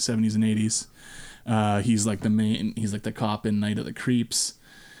 especially 70s and 80s. He's like the cop in Night of the Creeps.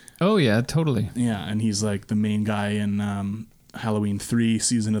 Oh yeah, totally. Yeah, and he's like the main guy in Halloween 3,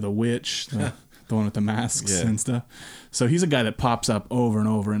 Season of the Witch, the one with the masks and stuff. So he's a guy that pops up over and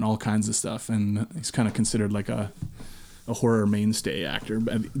over in all kinds of stuff, and he's kind of considered like a horror mainstay actor.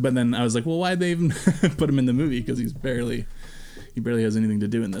 But then I was like, well, why'd they even put him in the movie? Because he barely has anything to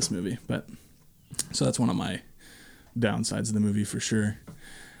do in this movie. But so that's one of my downsides of the movie for sure.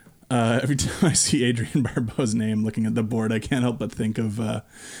 Every time I see Adrian Barbeau's name looking at the board, I can't help but think of,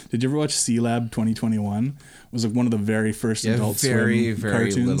 did you ever watch C-Lab 2021? It was like one of the very first Adult Swim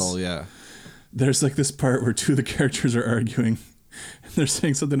cartoons. Little, yeah. There's like this part where two of the characters are arguing. They're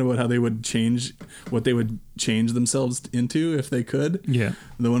saying something about how they would change themselves into if they could. Yeah.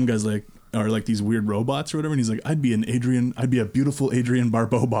 The one guy's like, are like these weird robots or whatever, and he's like, I'd be a beautiful Adrian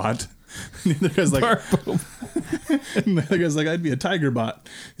Barbeau bot. And the other guy's like, and the other guy's like, I'd be a Tiger bot.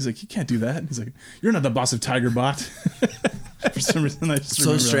 He's like, you can't do that. He's like, you're not the boss of Tiger bot. For some reason, I just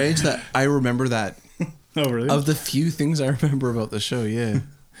so strange that I remember that. Oh, really? Of the few things I remember about the show, yeah.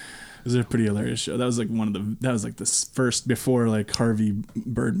 It was a pretty hilarious show. That was like the first before like Harvey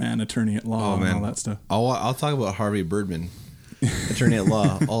Birdman, attorney at law, and all that stuff. I'll talk about Harvey Birdman, attorney at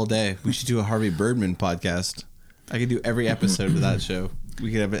law, all day. We should do a Harvey Birdman podcast. I could do every episode of that show.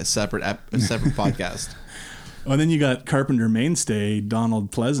 We could have a separate podcast. Oh, and then you got Carpenter mainstay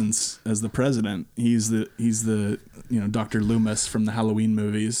Donald Pleasance as the president. He's the Dr. Loomis from the Halloween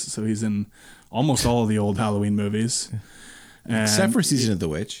movies. So he's in almost all of the old Halloween movies, except for Season of the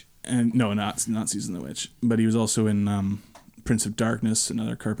Witch. And no, not Season of the Witch, but he was also in Prince of Darkness,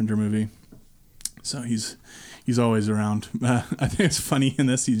 another Carpenter movie. So he's always around. I think it's funny in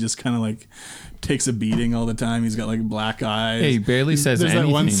this. He just kind of like takes a beating all the time. He's got like black eyes. Hey, he barely says anything. There's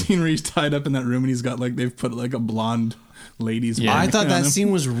that one scene where he's tied up in that room and he's got like they've put like a blonde lady's. Yeah, I thought that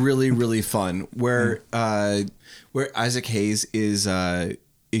scene was really really fun. Where Isaac Hayes is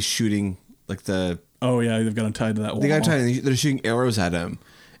shooting like the. Oh yeah, they've got him tied to that wall. They got him tied. They're shooting arrows at him.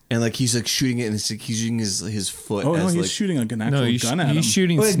 And like he's like shooting it, and it's like he's using his foot. Oh no, he's like, shooting like an actual gun at him. He's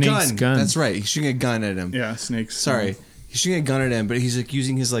shooting Snake's gun. That's right. He's shooting a gun at him. Yeah, Snake's. Sorry, he's shooting a gun at him, but he's like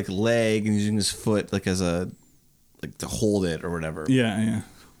using his like leg and using his foot like as a like to hold it or whatever. Yeah.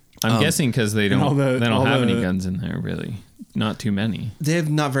 I'm guessing because they don't have any guns in there really. Not too many. They have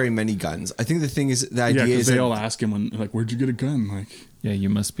not very many guns. I think the thing is the idea is they all ask him when like, where'd you get a gun? Like, yeah, you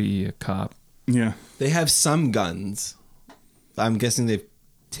must be a cop. Yeah, they have some guns. I'm guessing they've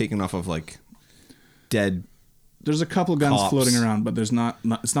taken off of like dead. There's a couple guns floating around, but there's not.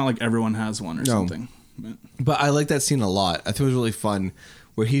 It's not like everyone has one or something. But I like that scene a lot. I think it was really fun,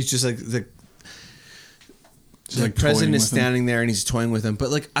 where he's just like the president is standing there and he's toying with him.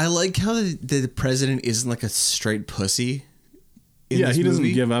 But like, I like how the president isn't like a straight pussy. Yeah, he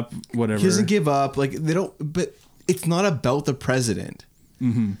doesn't give up. Whatever. He doesn't give up. Like they don't. But it's not about the president.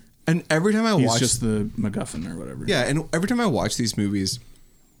 Mm-hmm. And every time he's just the MacGuffin or whatever. Yeah, and every time I watch these movies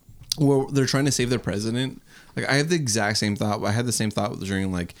where they're trying to save their president, like I have the exact same thought. I had the same thought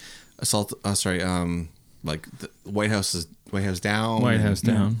during like like the White House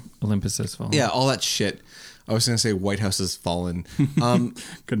down, Olympus has fallen. Yeah, all that shit. I was gonna say White House has fallen.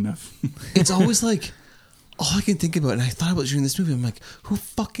 Good enough. It's always like all I can think about, and I thought about during this movie. I'm like, who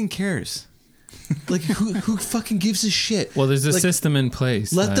fucking cares? Like who fucking gives a shit? Well, there's a system in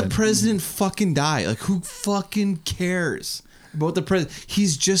place. Let the president fucking die. Like who fucking cares? about the president.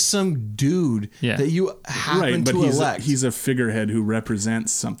 He's just some dude that you happen to elect. He's a figurehead who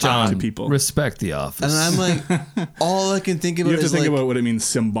represents something to people. Respect the office. And I'm like, all I can think about you have is to think like, about what it means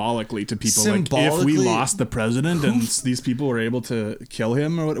symbolically to people. Like if we lost the president and these people were able to kill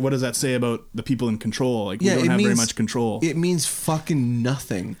him, or what does that say about the people in control? Like we don't have very much control. It means fucking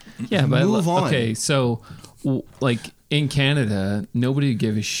nothing. Yeah, but move on. Okay, so like in Canada, nobody would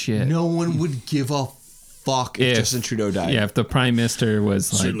give a shit. No one would give a fuck if Justin Trudeau died. Yeah, if the prime minister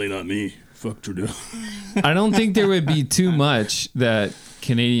was like, certainly not me. Fuck Trudeau. I don't think there would be too much that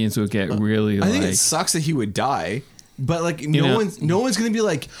Canadians would get really. I think it sucks that he would die, but like no one's gonna be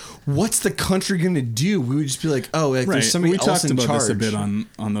like, what's the country gonna do? We would just be like, oh, like there's somebody else in charge. We talked about this a bit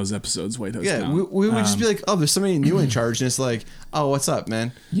on those episodes, White House. Yeah, we would just be like, oh, there's somebody new in charge, and it's like, oh, what's up,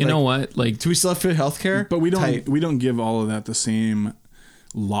 man? You know what? Like, do we still have free healthcare? But we don't give all of that the same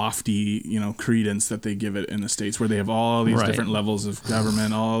lofty, credence that they give it in the States, where they have all these different levels of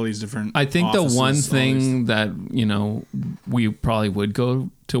government, all these different I think offices, the one thing that we probably would go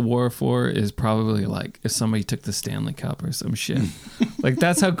to war for is probably like if somebody took the Stanley Cup or some shit. Like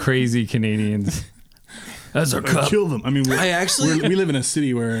that's how crazy Canadians. That's our cup. Kill them. I mean, we live in a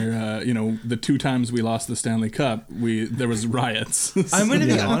city where the 2 times we lost the Stanley Cup, there was riots. I'm going to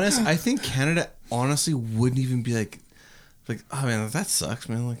be honest. I think Canada honestly wouldn't even be like, oh man, that sucks,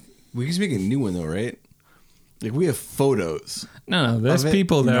 man. Like we can just make a new one though, right? Like we have photos. No, there's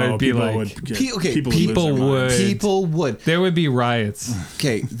people that would be like, people would. There would be riots.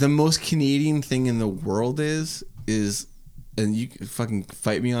 Okay, the most Canadian thing in the world is, and you can fucking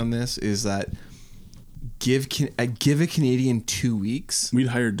fight me on this, is that give a Canadian 2 weeks. We'd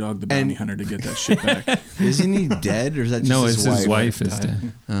hire Dog the Bounty Hunter to get that shit back. Isn't he dead, or is that just no? his It's his wife is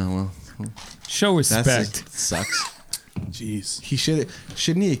dead. Oh well. Show respect. That sucks. Jeez. He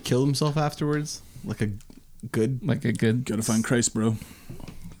shouldn't he have killed himself afterwards? Like a good. Gotta find Christ, bro.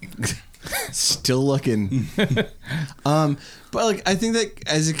 Still looking. But like I think that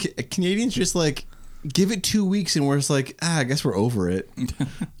as a Canadians, just like give it 2 weeks and we're just like, I guess we're over it.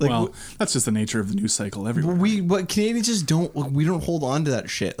 Like, well, that's just the nature of the news cycle everywhere. But Canadians just don't. We don't hold on to that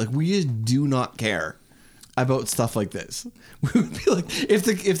shit. Like we just do not care about stuff like this. We would be like,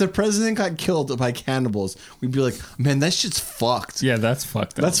 if the president got killed by cannibals, we'd be like, man, that shit's fucked. Yeah, that's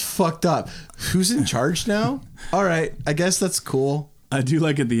fucked up. That's fucked up. Who's in charge now? All right, I guess that's cool. I do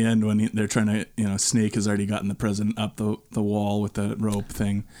like at the end when they're trying to, Snake has already gotten the president up the wall with the rope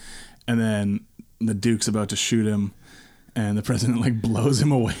thing, and then the Duke's about to shoot him, and the president like blows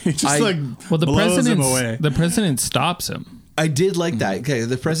him away. The president stops him. I did like that. Okay,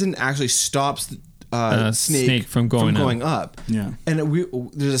 the president actually stops Snake from going up. Yeah, and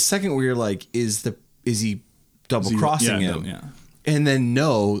there's a second where you're like, is he double crossing him? Yeah, and then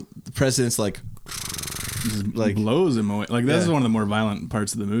no, the president's like blows him away. Like that's one of the more violent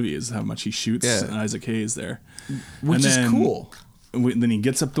parts of the movie is how much he shoots Isaac Hayes there, which is cool. Then he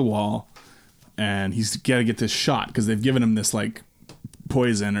gets up the wall, and he's got to get this shot because they've given him this like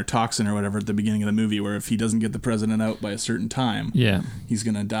poison or toxin or whatever at the beginning of the movie where if he doesn't get the president out by a certain time, he's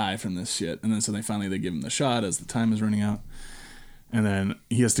gonna die from this shit. And then so they give him the shot as the time is running out, and then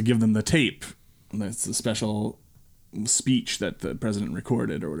he has to give them the tape. That's the special speech that the president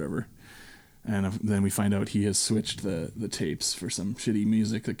recorded or whatever. And then we find out he has switched the tapes for some shitty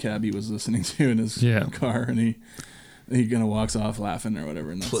music that Cabby was listening to in his car, and he kind of walks off laughing or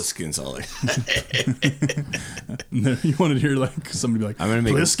whatever. And Pliskin's all like, you wanted to hear like somebody be like, "I'm gonna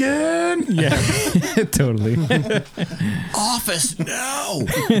make Pliskin." Yeah, totally. Office now.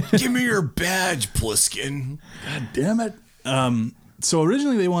 Give me your badge, Pliskin. God damn it. So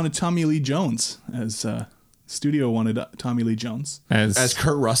originally they wanted Tommy Lee Jones as studio wanted Tommy Lee Jones as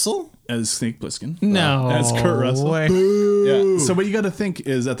Kurt Russell. As Snake Plissken. No. As Kurt Russell. Way. Yeah. So what you got to think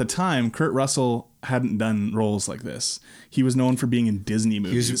is at the time, Kurt Russell hadn't done roles like this. He was known for being in Disney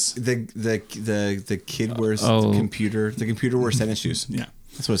movies. He was the kid wears the computer. The computer wears tennis shoes. Yeah.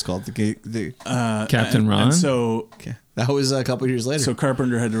 That's what it's called. The Captain Ron. And so that was a couple years later. So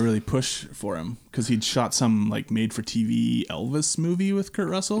Carpenter had to really push for him because he'd shot some like made-for-TV Elvis movie with Kurt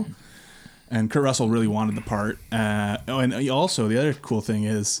Russell. And Kurt Russell really wanted the part. And also, the other cool thing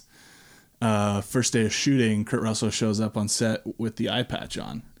is, first day of shooting, Kurt Russell shows up on set with the eye patch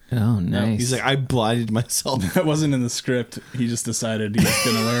on. Oh, nice. He's like, I blinded myself. That wasn't in the script. He just decided he was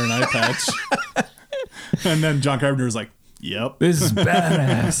going to wear an eye patch. And then John Carpenter was like, yep. This is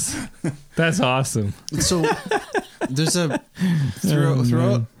badass. That's awesome. So there's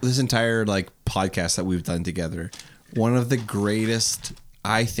throughout this entire like podcast that we've done together, one of the greatest,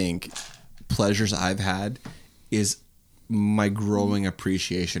 I think, pleasures I've had is my growing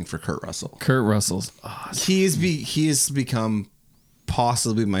appreciation for Kurt Russell. Kurt Russell's awesome. He has become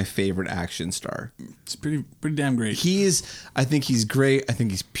possibly my favorite action star. It's pretty damn great. I think he's great. I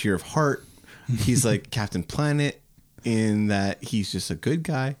think he's pure of heart. He's like Captain Planet in that he's just a good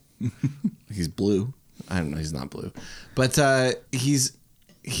guy. He's blue. I don't know. He's not blue, but he's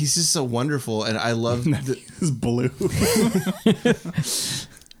just so wonderful, and I love He's blue.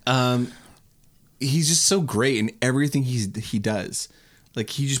 He's just so great in everything he does. Like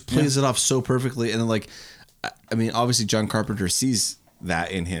he just plays it off so perfectly, and then like, I mean, obviously John Carpenter sees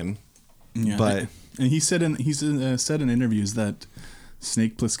that in him, but and he said in interviews that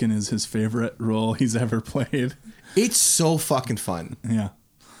Snake Plissken is his favorite role he's ever played. it's so fucking fun. Yeah.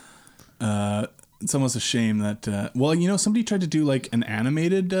 It's almost a shame that somebody tried to do like an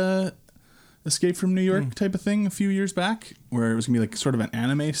animated Escape from New York type of thing a few years back, where it was gonna be like sort of an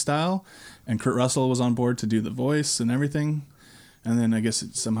anime style, and Kurt Russell was on board to do the voice and everything, and then I guess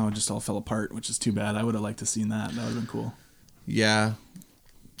it somehow just all fell apart, which is too bad. I would have liked to seen that. That would have been cool. Yeah,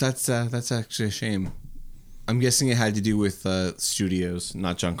 that's actually a shame. I'm guessing it had to do with studios,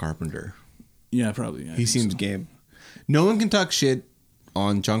 not John Carpenter. Yeah, probably. Yeah, He seems game. No one can talk shit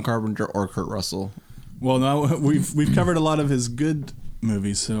on John Carpenter or Kurt Russell. Well, now we've covered a lot of his good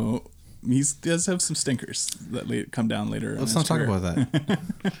movies, so he does have some stinkers that come down later. Let's not talk about that.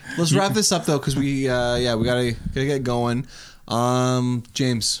 Let's wrap this up though, because we gotta get going.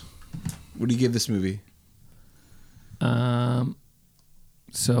 James, what do you give this movie?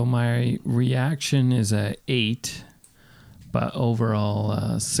 So my reaction is a 8, but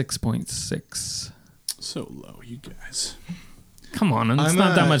overall 6.6. So low, you guys. Come on, it's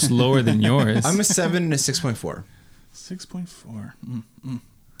not that much lower than yours. I'm a 7 and a 6.4. 6.4.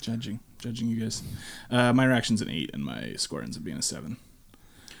 Judging you guys. My reaction's an 8, and my score ends up being a 7.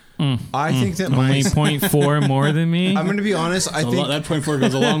 I think that only 0.4 more than me. I'm going to be honest. I think that 0.4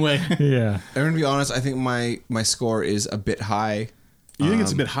 goes a long way. Yeah. I'm going to be honest. I think my score is a bit high. You think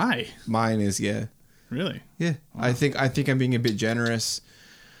it's a bit high? Mine is, yeah. Really? Yeah. Wow. I think I'm being a bit generous.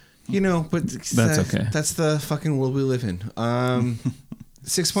 But that's okay. That's the fucking world we live in.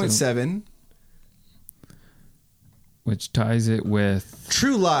 6.7. Which ties it with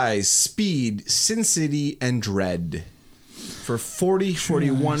True Lies, Speed, Sin City, and Dread for 40,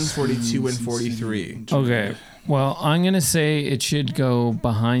 41, 42, and 43. Okay. Well, I'm going to say it should go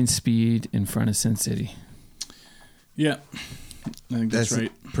behind Speed in front of Sin City. Yeah. I think that's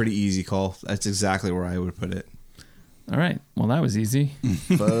right. A pretty easy call. That's exactly where I would put it. All right. Well, that was easy.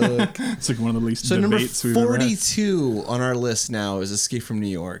 Fuck. It's like one of the least So number debates we've ever had. 42 on our list now is Escape from New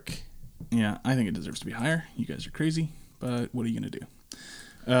York. Yeah, I think it deserves to be higher. You guys are crazy, but what are you going to do?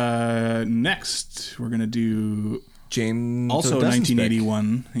 Next, we're going to do James. also Dustin's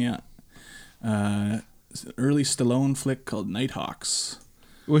 1981. Yeah. Early Stallone flick called Nighthawks.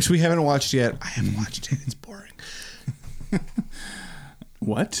 Which we haven't watched yet. I haven't watched it. It's boring.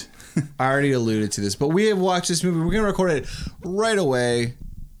 What? I already alluded to this, but we have watched this movie. We're going to record it right away.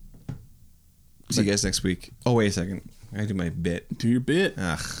 See you guys next week. Oh, wait a second. I gotta do my bit. Do your bit.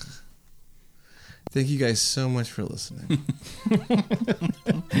 Ugh. Thank you guys so much for listening.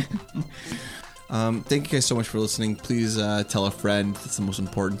 Thank you guys so much for listening. Please tell a friend. That's the most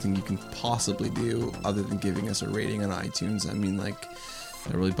important thing you can possibly do other than giving us a rating on iTunes. I mean, like,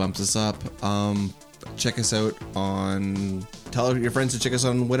 that really bumps us up. Check us out on... Tell your friends to check us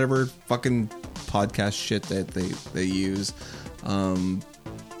on whatever fucking podcast shit that they use.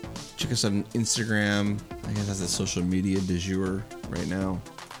 Check us on Instagram. I guess that's the social media du jour right now.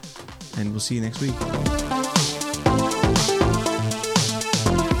 And we'll see you next week.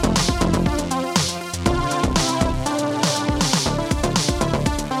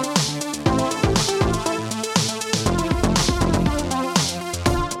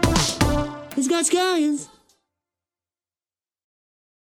 Who's got sky?